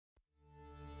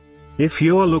If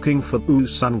you're looking for ooh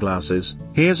sunglasses,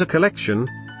 here's a collection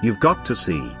you've got to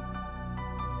see.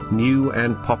 New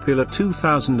and popular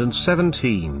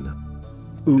 2017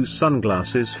 ooh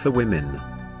sunglasses for women.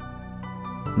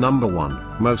 Number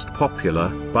 1, most popular,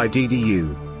 by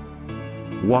DDU.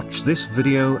 Watch this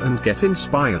video and get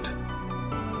inspired.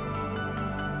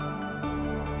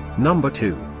 Number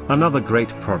 2, another great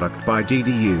product by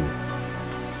DDU.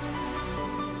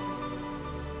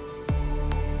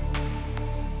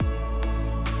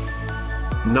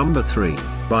 Number 3,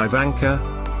 by Vanker.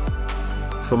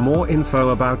 For more info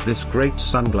about this great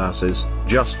sunglasses,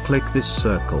 just click this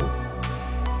circle.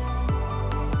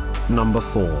 Number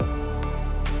 4.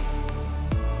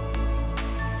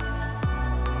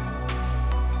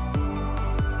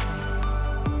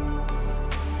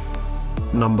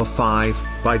 Number 5,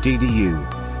 by DDU.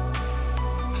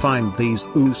 Find these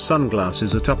ooh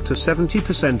sunglasses at up to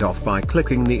 70% off by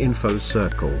clicking the info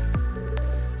circle.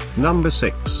 Number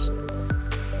 6.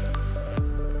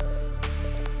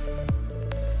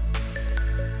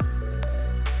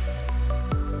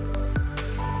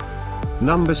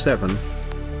 Number 7.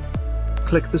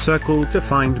 Click the circle to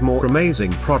find more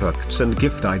amazing products and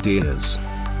gift ideas.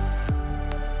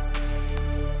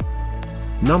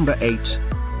 Number 8.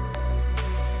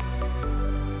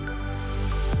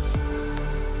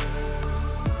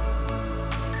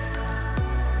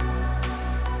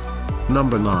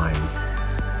 Number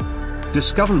 9.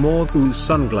 Discover more ooh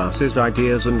sunglasses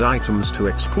ideas and items to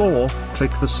explore,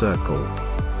 click the circle.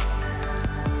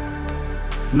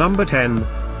 Number 10.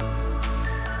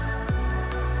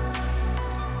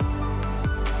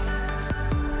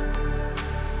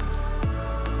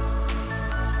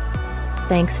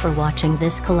 Thanks for watching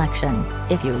this collection.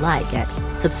 If you like it,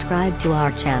 subscribe to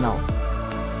our channel.